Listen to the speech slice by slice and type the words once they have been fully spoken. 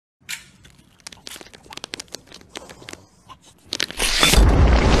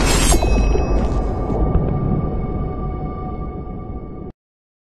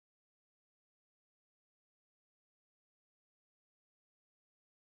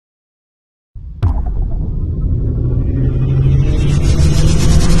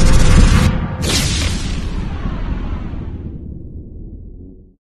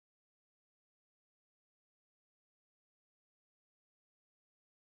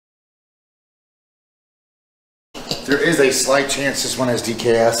There is a slight chance this one has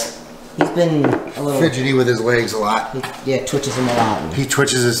DKS. He's been a little fidgety with his legs a lot. Yeah, twitches him a lot. He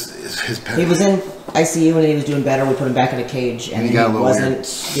twitches his pet. He was in ICU and he was doing better. We put him back in a cage, and he wasn't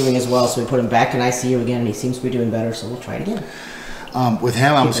doing as well, so we put him back in ICU again, and he seems to be doing better, so we'll try it again. With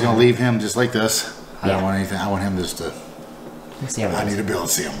him, I'm just going to leave him just like this. I don't want anything. I want him just to... I need to be able to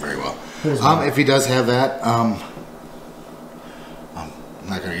see him very well. If he does have that, I'm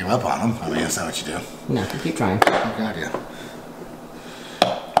not going to give up on him. I mean, that's not what you do. No, keep trying. Oh, God, yeah.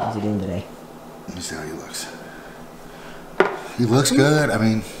 How's he doing today? Let me see how he looks. He looks good. I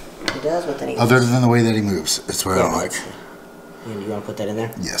mean... He does, but then he other than the way that he moves. It's what I don't like. And you want to put that in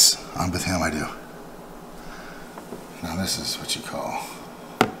there? Yes. I'm with him, I do. Now this is what you call...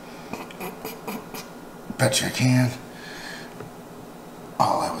 Bet you I can.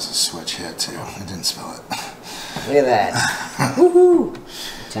 Oh, that was a switch hit too. I didn't spell it. Look at that. Woohoo!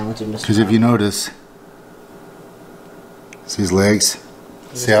 Talented Mr. Because if you notice, see his legs?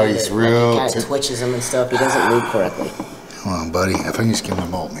 See how he's real... He kind of twitches them and stuff. He doesn't move correctly. Come on, buddy. If I can just give him a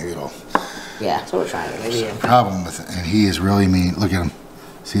molt, maybe it'll... Yeah, that's what we're trying to do. Maybe problem with it, and he is really mean. Look at him.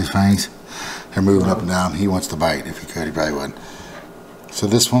 See his fangs? They're moving up and down. He wants to bite. If he could, he probably would. So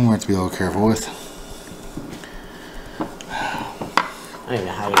this one we have to be a little careful with. I don't even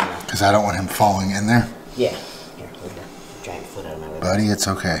know how you're gonna... Because I don't want him falling in there. Yeah. Here, look at the giant foot out of my way. Buddy, it's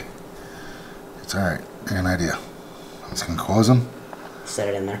okay. It's alright. I got an idea. I'm just going to close him. Set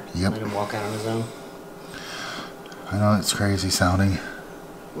it in there. Yep. Let him walk out on his own. I know it's crazy sounding.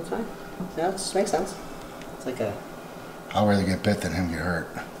 That's fine. Yeah, it makes sense. It's like a... I'll rather get bit than him get hurt.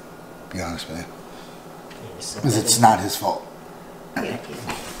 Be honest with you. Because it's not his fault. Yeah.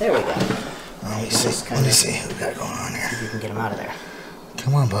 There we go. Let me see what we got going on here. See if you can get him out of there.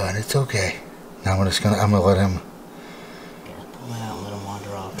 Come on, bud. It's okay. Now I'm gonna let him... Yeah, pull that out and let him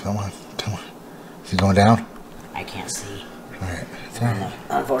wander off. Come on. Come on. Is he going down? I can't see. Alright. It's alright.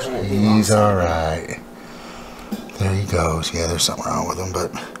 Unfortunately, he's alright. There he goes. Yeah, there's something wrong with him,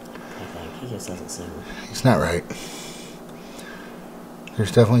 but... I think he just doesn't seem... He's not right.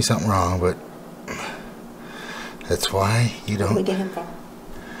 There's definitely something wrong, but... That's why you don't... Where did we get him from?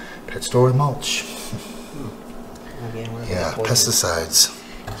 Pet store with mulch. Again, yeah, pesticides.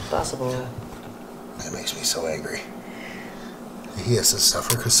 It's possible. That makes me so angry. He has to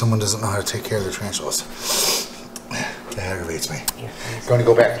suffer because someone doesn't know how to take care of their tarantulas. That aggravates me. I'm going to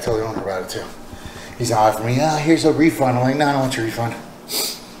go back and tell the owner about it too. He's on for me. Ah, here's a refund. I'm like, no, I don't want your refund.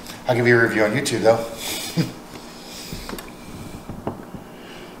 I'll give you a review on YouTube though.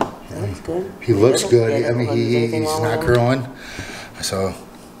 He looks good. He looks good. I mean, he's not growing. So,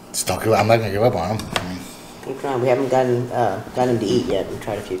 I'm not going to give up on him. I mean, keep trying. We haven't gotten him to eat yet. We've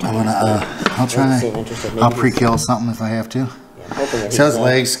tried a few times. I'll try. I'll pre-kill something if I have to. Yeah, so his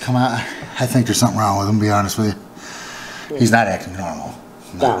legs come out. I think there's something wrong with him, to be honest with you. He's not acting normal.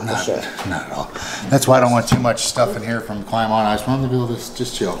 No, for sure. Not at all. That's why I don't want too much stuff in here from climb on. I just want him to be able to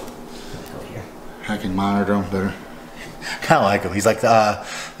just chill. I can monitor him better. Kind of like him. He's like, there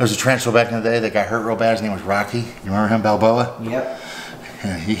was a tarantula back in the day that got hurt real bad. His name was Rocky. You remember him, Balboa? Yep.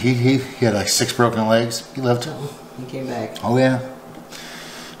 Yeah, he had like 6 broken legs. He lived. He came back. Oh yeah.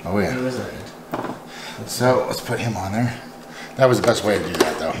 Oh yeah. He resigned. So let's put him on there. That was the best way to do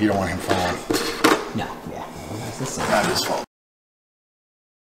that, though. You don't want him falling. No. Yeah. Well, not his fault.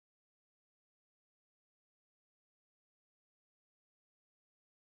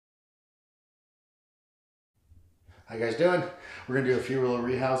 How you guys doing? We're going to do a few little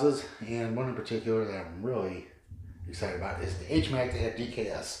rehouses, and one in particular that I'm really excited about is the H.Mac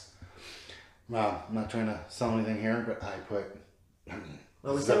DKS. Well, I'm not trying to sell anything here, but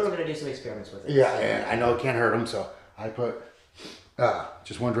well, we said we were going to do some experiments with it. Yeah, and I know it can't hurt them, so I put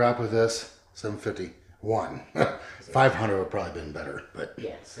just one drop with this, $750. One. 500 would probably been better, but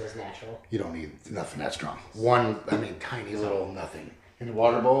yeah, so it's natural. You don't need nothing that strong. One, tiny little nothing in the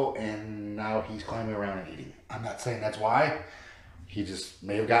water bowl, and now he's climbing around and eating. I'm not saying that's why. He just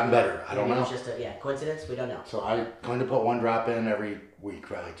may have gotten better. I don't know. It's just a coincidence. We don't know. So I'm going to put one drop in every week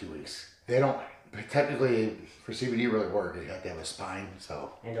for like 2 weeks. They don't technically for CBD really work. You have to have a spine,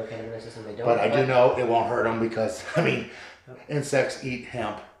 so. Endocannabinoid system. They don't. But I do know it won't hurt them because insects eat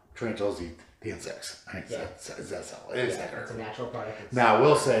hemp. Tarantulas eat the insects. That's all. It's a natural product. Now, I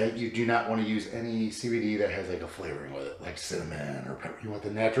will say you do not want to use any CBD that has like a flavoring with it, like cinnamon or pepper. You want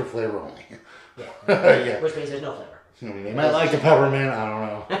the natural flavor only. Yeah. Which means there's no flavor. They might like the peppermint. I don't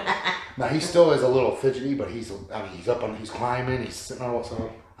know. Now he still is a little fidgety, but he's climbing. He's sitting on.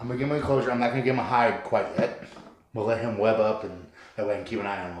 So I'm gonna give him an enclosure. I'm not gonna give him a hide quite yet. We'll let him web up, and that way I can keep an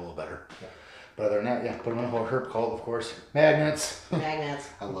eye on him a little better. Yeah. But other than that, put him in a whole herb cult, of course. Magnets. Magnets.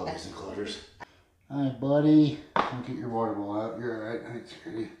 I love these enclosures. Hi, buddy. Don't get your water bowl out. You're alright. I ain't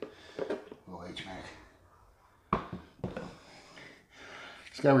scared of you. Little H.Mac.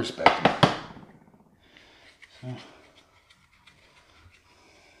 Just gotta respect him.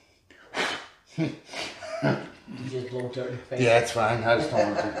 So. You just blow dirt in your face. Yeah, it's fine. I just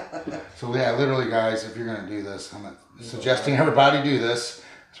don't want to. So yeah, literally, guys, if you're gonna do this, I'm not suggesting everybody do this.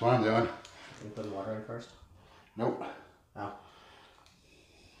 That's what I'm doing. You put water in first? Nope. Oh.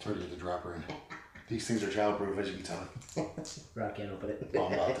 It's already the dropper in. These things are childproof, as you can tell. Rob can't open it. Oh,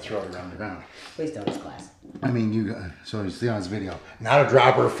 I'm about to throw it around the ground. Please don't, it's class. I mean, so you see on this video, not a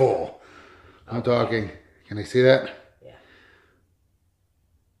dropper full. I'm talking. Can they see that? Yeah.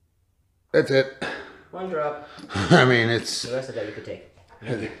 That's it. One drop. I mean, it's. The rest of that you could take.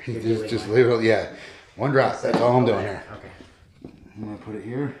 Just literally, yeah. One drop. That's all I'm doing here. Okay. I'm gonna put it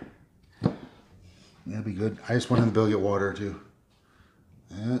here. That'll be good. I just want him to be able to get water too.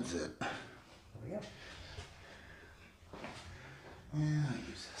 That's it. There we go. Yeah, I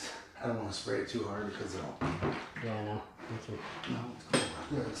use this. I don't want to spray it too hard because it'll. Yeah, I know. Me too. No, it's cool.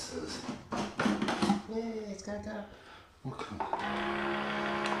 Yeah, it says. Yeah, it's got a top. Okay.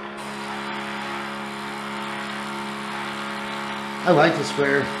 I like the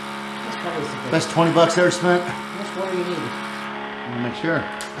sprayer. That's probably sufficient. Best $20 ever spent. How much water do you need? I'm gonna make sure. I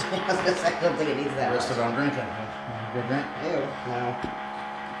was gonna say, I don't think it needs that The rest much. of it I'm drinking. Good drink. Ew. No.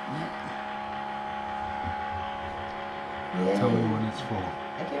 Tell me when it's full.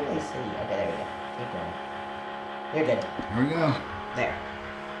 I can't really see. Okay, there we go. Keep going. You're good. Here we go. There.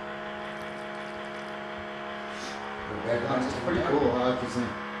 It's pretty cool. I like this thing.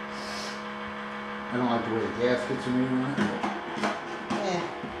 I don't like the way the gaskets are moving on it. Yeah.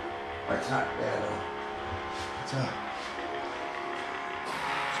 But it's not bad though. It's a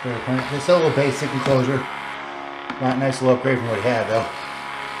spare point. It's a little basic enclosure. Not a nice little upgrade from what he had though.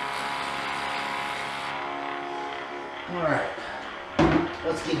 Alright.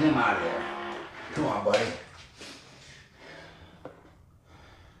 Let's get him out of there. Come on, buddy.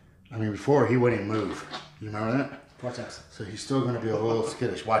 I mean, before he wouldn't even move. You remember that? So he's still going to be a little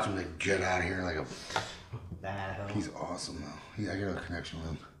skittish. Watch him like jet out of here like a... He's awesome though. I got a connection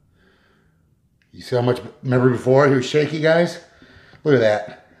with him. You see how much... Remember before he was shaky, guys? Look at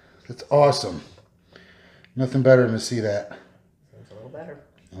that. That's awesome. Nothing better than to see that. Seems a little better.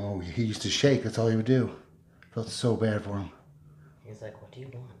 Oh, he used to shake. That's all he would do. Felt so bad for him. He's like, what do you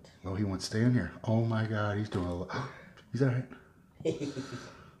want? Oh, he wants to stay in here. Oh my God, he's doing a lot. He's all right.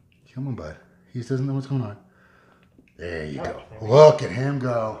 Come on, bud. He just doesn't know what's going on. There you go. Look at him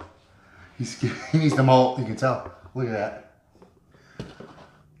go. He needs to molt. You can tell. Look at that.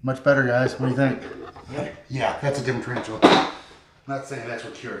 Much better, guys. What do you think? Yeah, that's a different tarantula. I'm not saying that's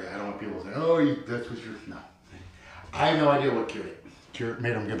what cured it. I don't want people to say, oh, that's what you're... No. I have no idea what cured it.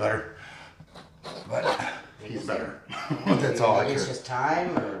 Made him get better. But he's better. That's all I care. It's just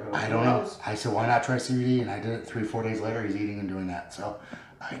time? Or I don't know. I said, why not try CBD? And I did it 3-4 days later. He's eating and doing that. So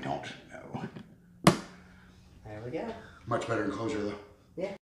I don't know. There we go. Much better enclosure though.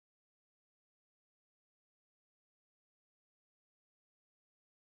 Yeah.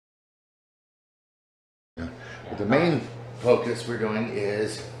 But the main focus we're doing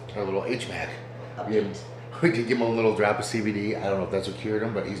is our little H.Mac. We did give him a little drop of CBD. I don't know if that's what cured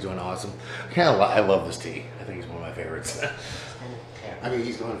him, but he's doing awesome. I love this tea. I think he's one of my favorites. I mean,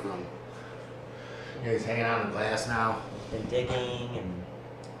 he's going from... he's hanging out in glass now. Been digging and...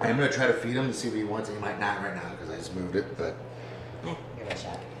 I'm going to try to feed him to see what he wants. He might not right now because I just moved it, but... Yeah, give it a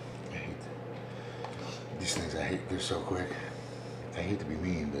shot. I hate these things. They're so quick. I hate to be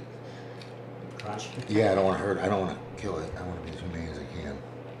mean, but... Crunch? Yeah, I don't want to hurt. I don't want to kill it. I want to be as humane as I can.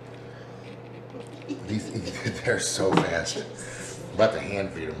 They're so fast. I'm about to hand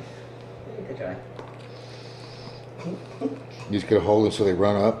feed them. Good try. You just gotta hold them so they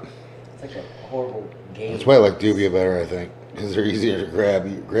run up. It's like a horrible game. That's why I like Dubia better, I think, because they're easier to grab.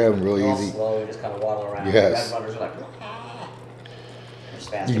 You grab them really easy. Slow, you just kind of waddle around. Yes. Red runners are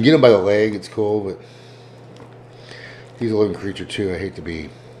like, you can get them by the leg. It's cool, but he's a living creature too. I hate to be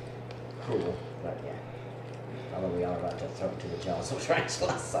cool, but yeah. Although we are about to throw it to the jaws of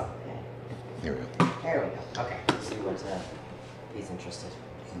tarantula, so yeah. There we go. There we go. Okay. Let's see what he's interested.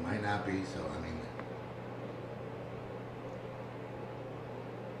 He might not be, so I mean.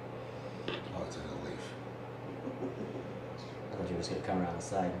 Oh, it's in a leaf. I thought you were just gonna come around the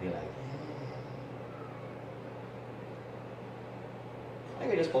side and be like. I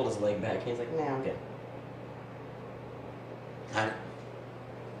think we just pulled his leg back. He's like, nah, I'm good.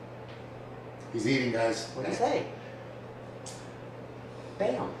 He's eating, guys. What'd you say?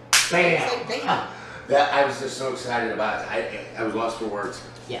 Bam. Bam. Say bam. That I was just so excited about. I was lost for words.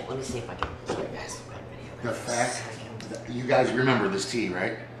 Yeah, let me see if I can show you guys. The fact that you guys remember this T,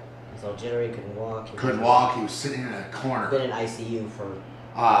 right? He's all jittery, couldn't walk. Couldn't walk. He was sitting in a corner. Been in ICU for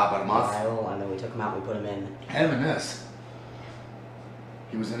about a month. And then we took him out. We put him in. Had him in this.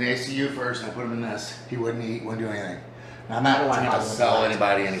 He was in the ICU first. I put him in this. He wouldn't eat. Wouldn't do anything. Now, I'm not trying to sell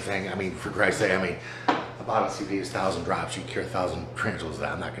anybody anything. I mean, for Christ's sake, I mean, a bottle of CBD is 1,000 drops. You cure 1,000 tarantulas.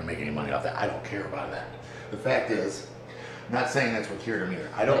 That I'm not going to make any money off that. I don't care about that. The fact is, I'm not saying that's what cured him either.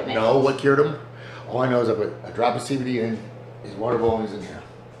 I don't know what cured him. All I know is I put a drop of CBD in. His water bowl is in here.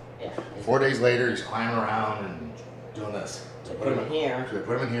 Yeah. 4 days later, he's climbing around and doing this. So put him in here. So I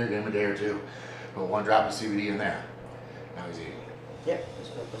put him in here, gave him a day or two. Put 1 drop of CBD in there. Now he's eating. Yeah,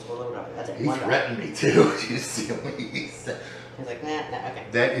 let's go a little drop. That's it. He's threatened me too. You see me? He's like, nah, okay.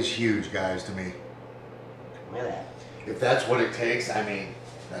 That is huge, guys, to me. Look at that. If that's what it takes, I mean,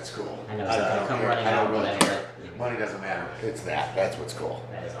 that's cool. I know. I don't care. I don't really care. Money doesn't matter. It's that. That's what's cool.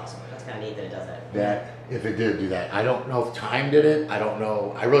 That is awesome. That's kind of neat that it does that. That, if it did do that. I don't know if time did it. I don't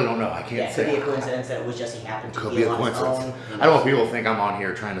know. I really don't know. I can't say. It could be a coincidence that it was just he happened to could be a coincidence. I don't want people to think I'm on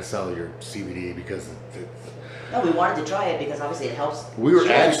here trying to sell your CBD because no, we wanted to try it because obviously it helps. We were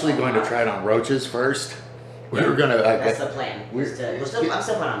actually going to try it on roaches first. We were gonna. That's the plan. I'm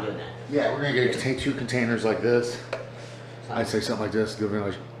still planning on doing that. Yeah, we're gonna take 2 containers like this. I'd say something like this.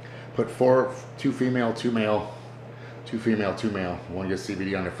 Put 2 female, 2 male, 2 female, 2 male. One gets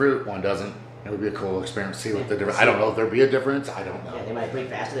CBD on the fruit, one doesn't. It would be a cool experiment. See what the difference. I don't know if there'd be a difference. I don't know. Yeah, they might break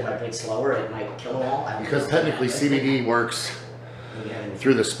faster. They might break slower. It might kill them all. Because technically CBD works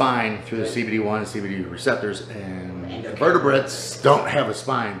through the spine, through the CBD1 and CBD receptors, and vertebrates don't have a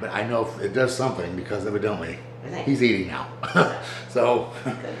spine, but I know it does something because evidently he's eating now. So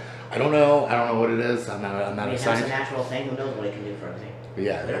I don't know. I don't know what it is. I'm not a scientist. It's a natural thing. Who knows what it can do for everything? But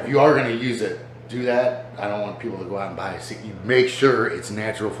yeah, if you are going to use it, do that. I don't want people to go out and buy it. You make sure it's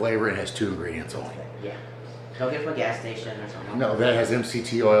natural flavor and has 2 ingredients only. Yeah. Don't get it from a gas station or something. No, that has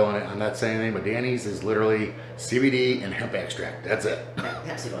MCT oil in it. I'm not saying anything, but Danny's is literally CBD and hemp extract. That's it.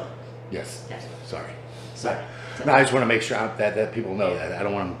 Pepsi oil. Yes. Pepsi. Sorry. No, I just want to make sure that people know that. I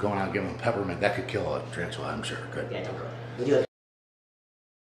don't want them going out and giving them peppermint. That could kill a tarantula, I'm sure. Could. Yeah, don't do it. We do it.